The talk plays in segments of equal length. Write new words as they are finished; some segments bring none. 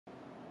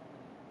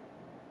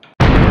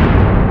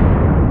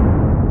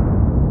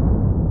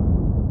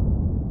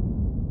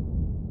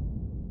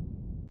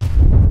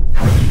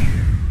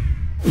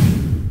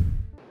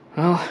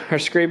Well, our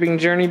scraping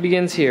journey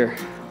begins here.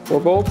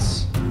 4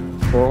 bolts,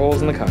 4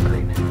 holes in the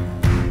concrete.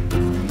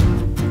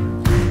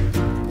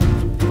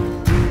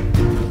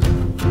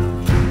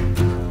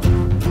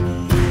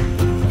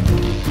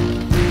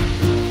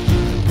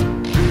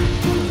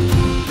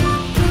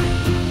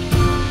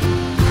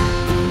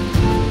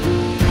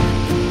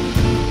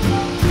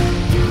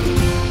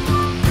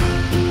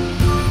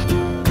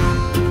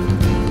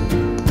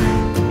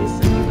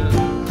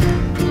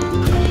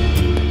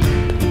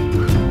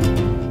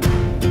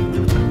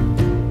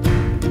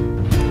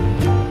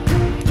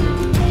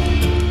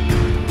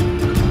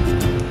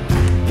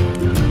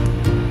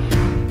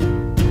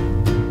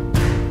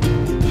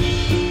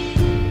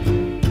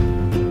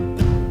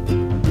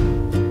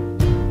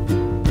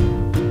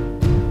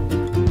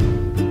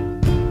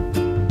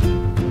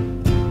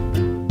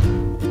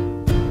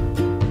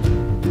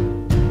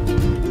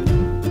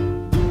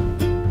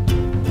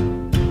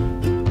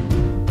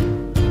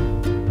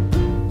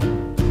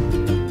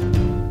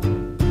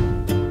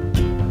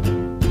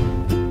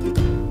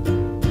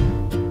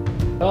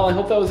 Well, I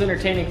hope that was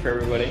entertaining for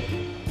everybody.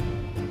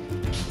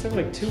 It took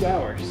like 2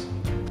 hours.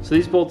 So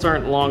these bolts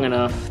aren't long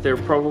enough. They're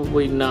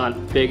probably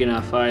not big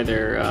enough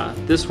either.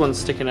 This one's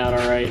sticking out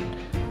all right.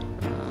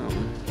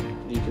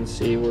 You can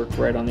see we're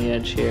right on the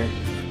edge here.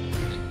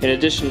 In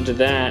addition to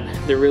that,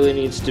 there really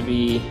needs to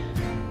be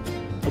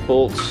a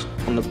bolt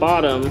on the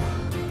bottom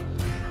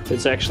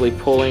that's actually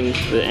pulling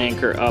the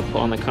anchor up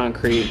on the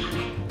concrete,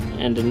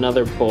 and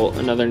another bolt,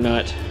 another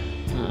nut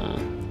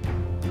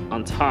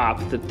on top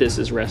that this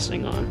is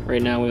resting on.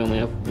 Right now we only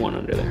have one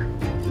under there.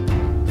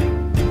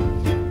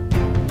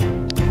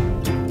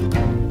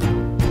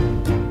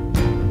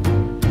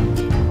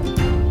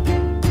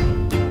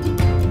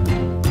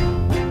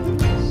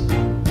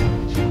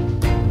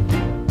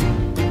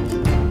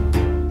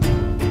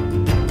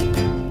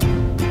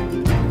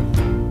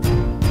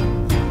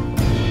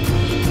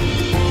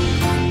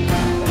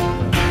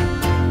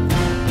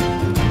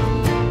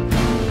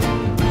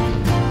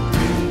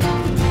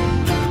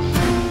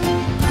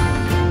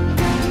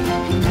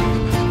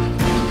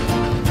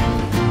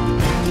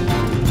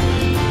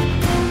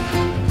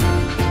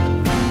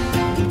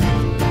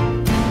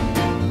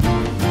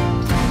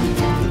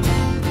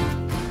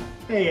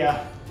 Hey,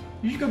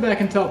 you should go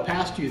back and tell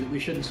past you that we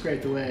shouldn't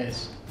scrape the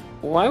lathes.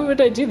 Why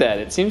would I do that?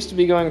 It seems to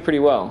be going pretty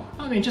well.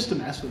 I mean, just to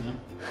mess with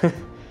him.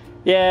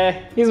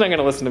 Yeah, he's not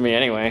gonna listen to me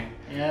anyway.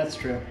 Yeah, that's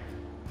true.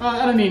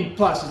 I mean,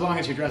 plus, as long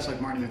as you dress like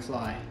Marty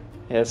McFly.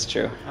 Yeah, that's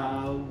true.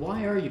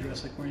 Why are you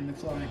dressed like Marty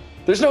McFly?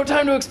 There's no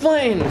time to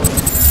explain!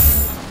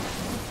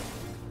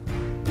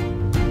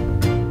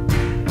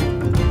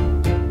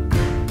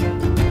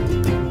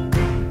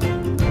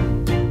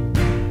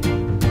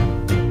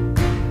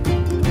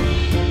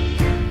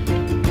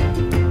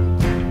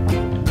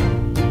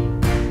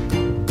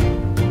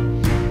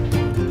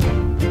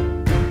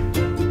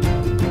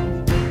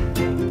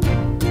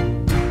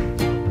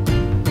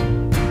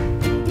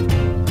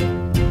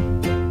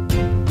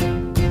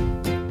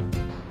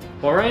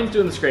 While Ryan's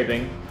doing the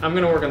scraping, I'm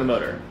gonna work on the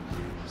motor.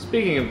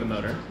 Speaking of the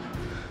motor,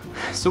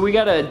 so we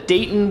got a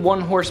Dayton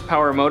 1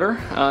 horsepower motor.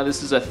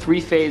 This is a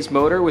 3-phase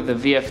motor with a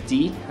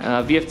VFD.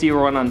 VFD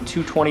will run on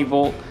 220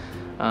 volt.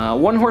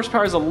 1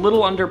 horsepower is a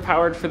little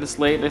underpowered for this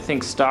lathe. I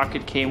think stock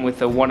it came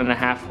with a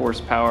 1.5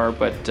 horsepower,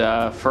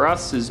 but for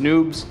us as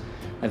noobs,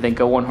 I think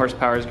a 1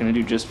 horsepower is gonna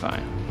do just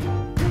fine.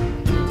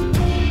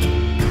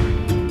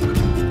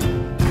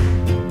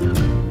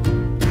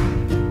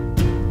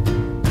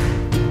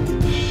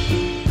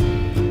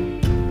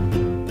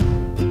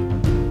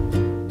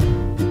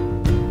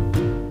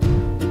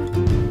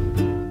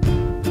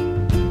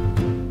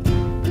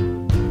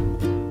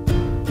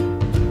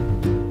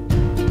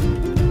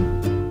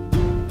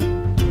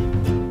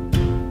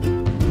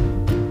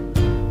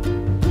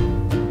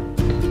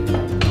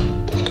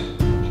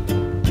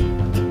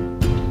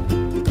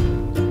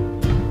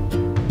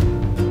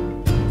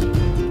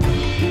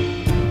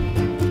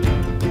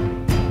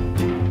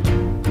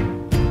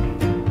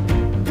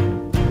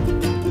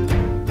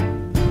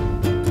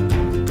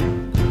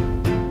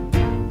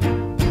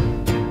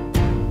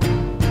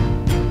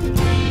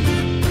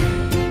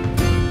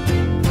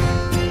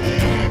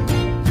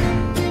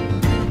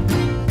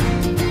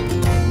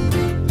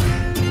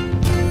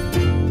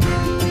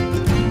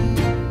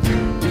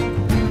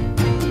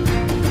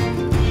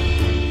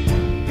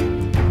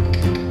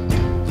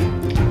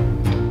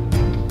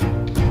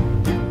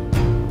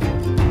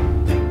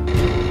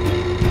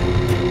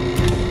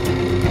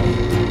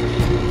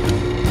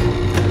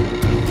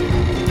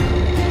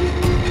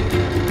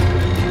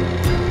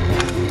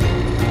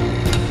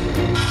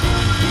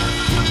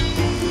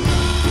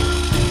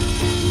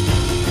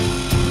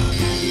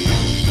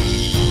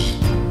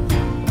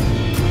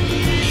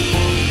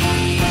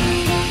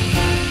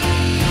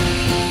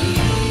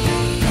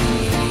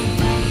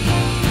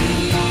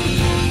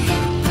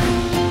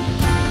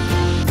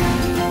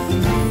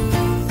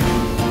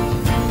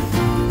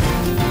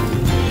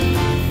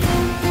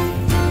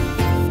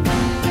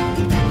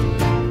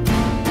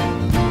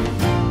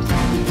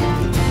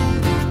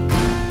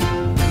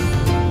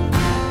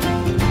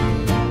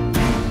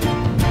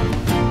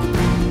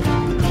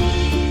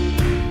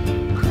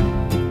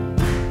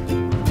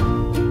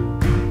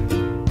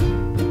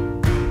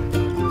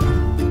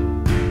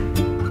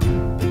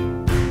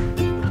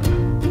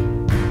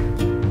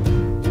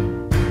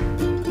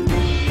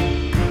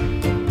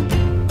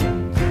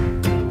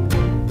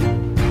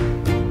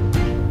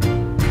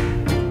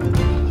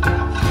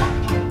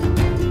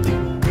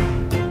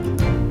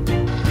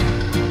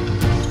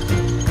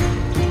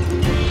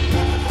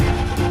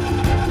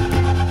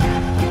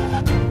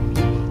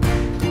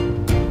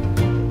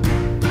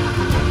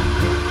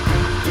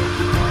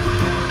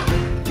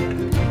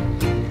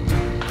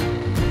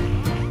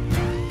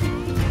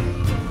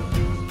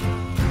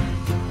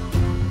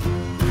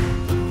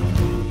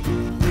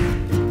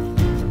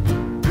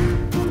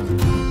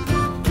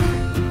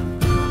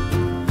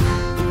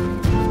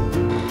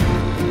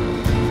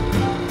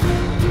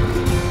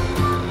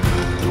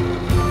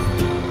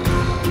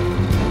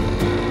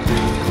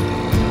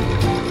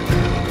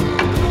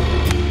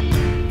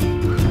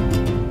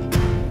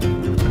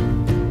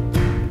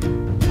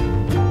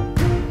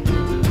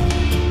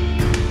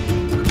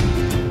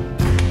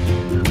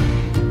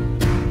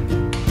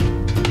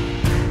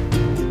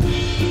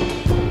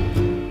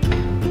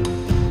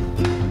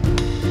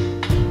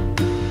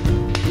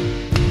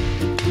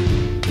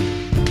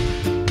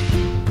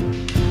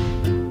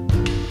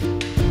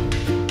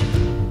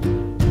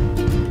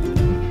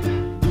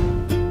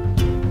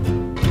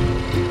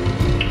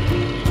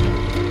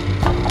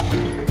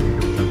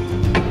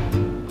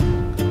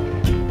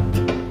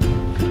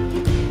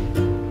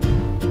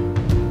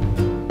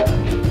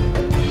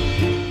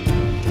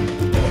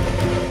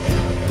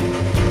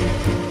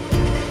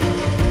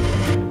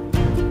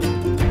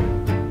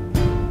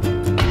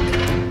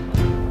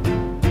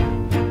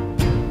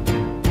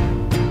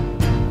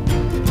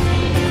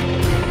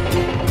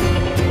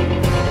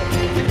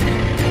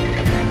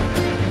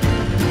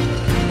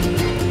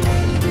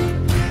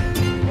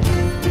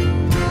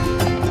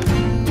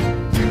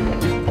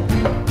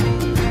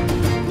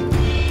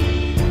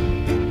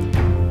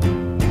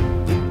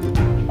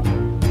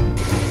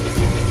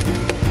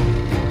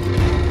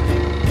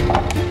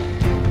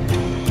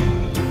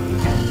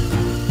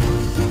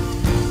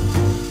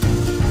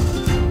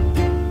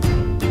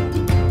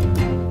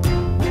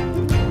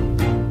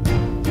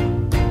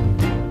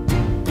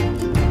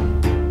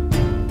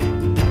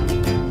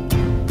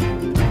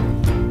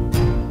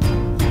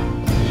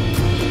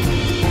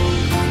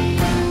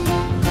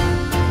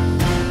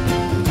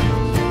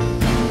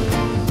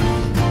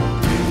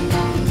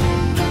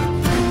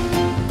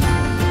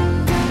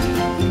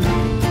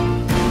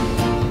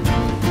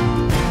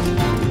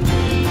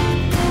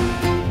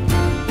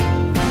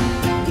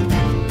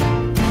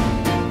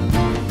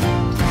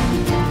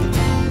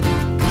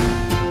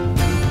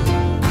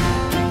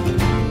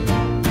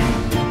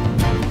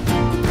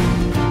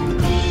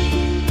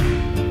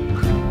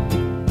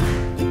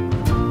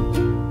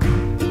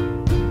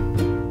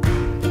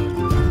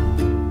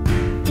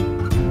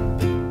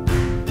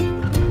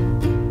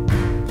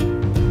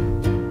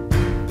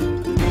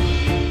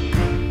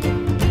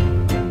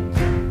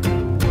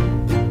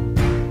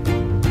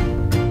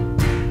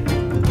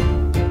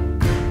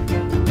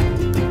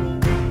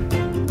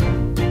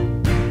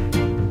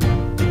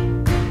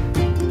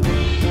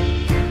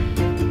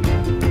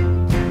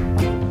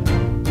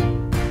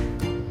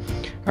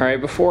 right,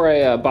 before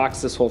I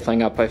box this whole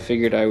thing up, I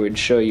figured I would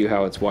show you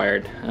how it's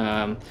wired.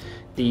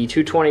 The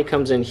 220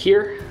 comes in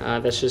here.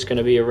 That's just going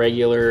to be a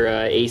regular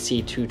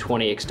AC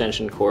 220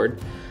 extension cord.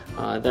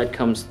 That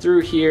comes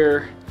through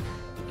here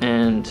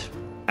and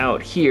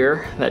out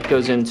here. That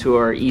goes into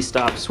our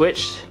e-stop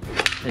switch.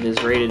 It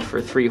is rated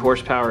for 3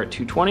 horsepower at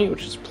 220,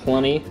 which is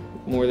plenty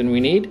more than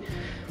we need.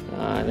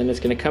 Then it's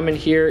going to come in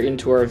here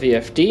into our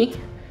VFD,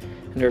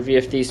 and our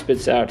VFD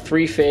spits out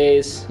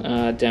 3-phase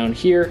down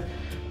here,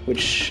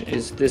 which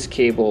is this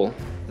cable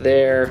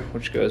there,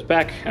 which goes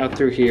back out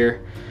through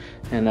here,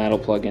 and that'll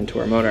plug into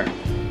our motor.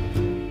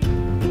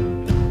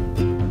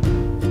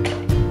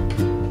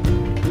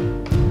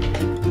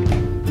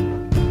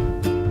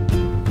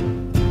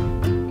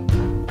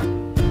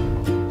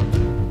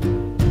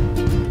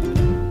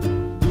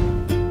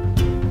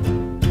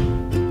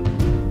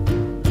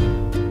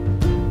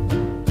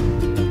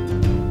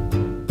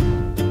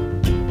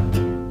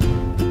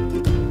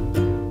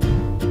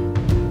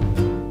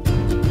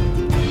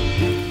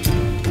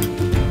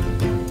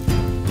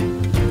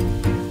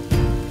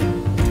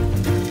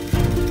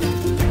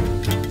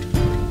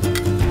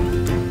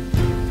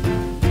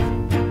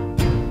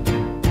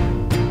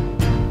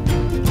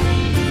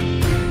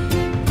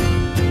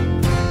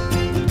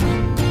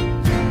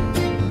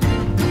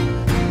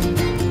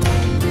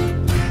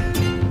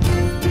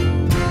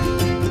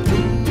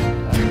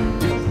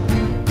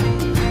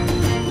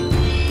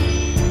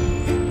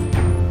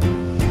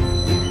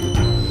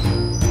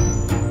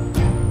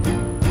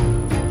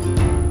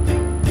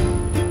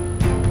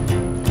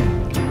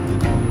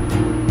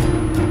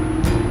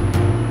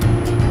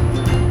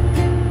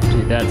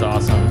 That's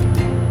awesome.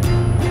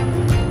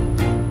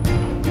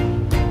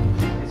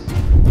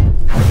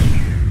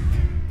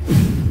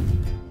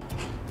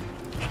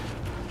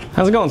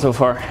 How's it going so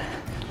far?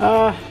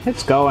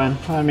 It's going.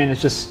 I mean,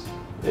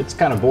 it's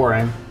kind of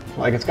boring.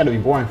 Like, it's got to be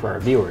boring for our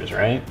viewers,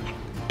 right?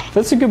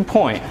 That's a good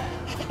point.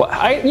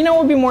 Well, you know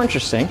what would be more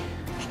interesting?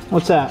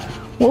 What's that?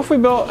 What if we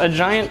built a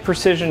giant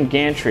precision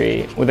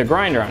gantry with a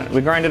grinder on it?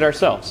 We grind it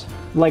ourselves.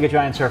 Like a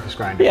giant surface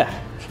grinder?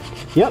 Yeah.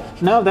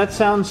 Yep. No, that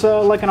sounds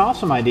like an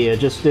awesome idea.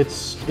 Just,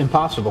 it's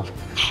impossible.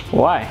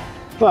 Why?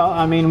 Well,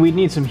 I mean, we'd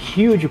need some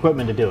huge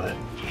equipment to do it.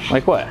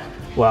 Like what?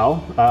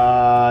 Well,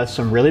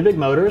 some really big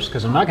motors,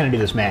 because I'm not going to do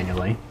this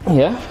manually.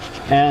 Yeah.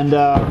 And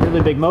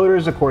really big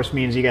motors, of course,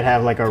 means you got to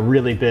have like a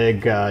really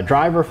big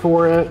driver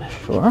for it.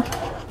 Sure.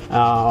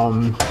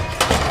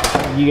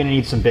 You're going to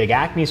need some big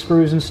Acme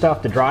screws and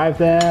stuff to drive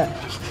that.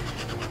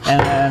 And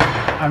then,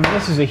 I mean,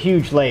 this is a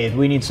huge lathe.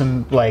 We need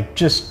some, like,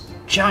 just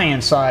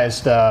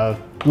giant-sized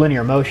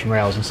linear motion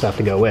rails and stuff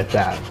to go with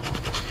that.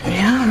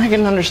 Yeah, I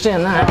can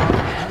understand that.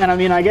 And I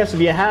mean, I guess if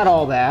you had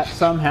all that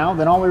somehow,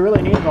 then all we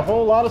really need is a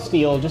whole lot of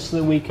steel just so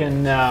that we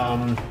can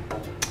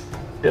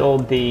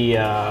build the...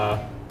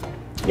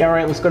 Yeah, all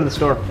right, let's go to the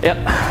store.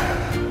 Yep.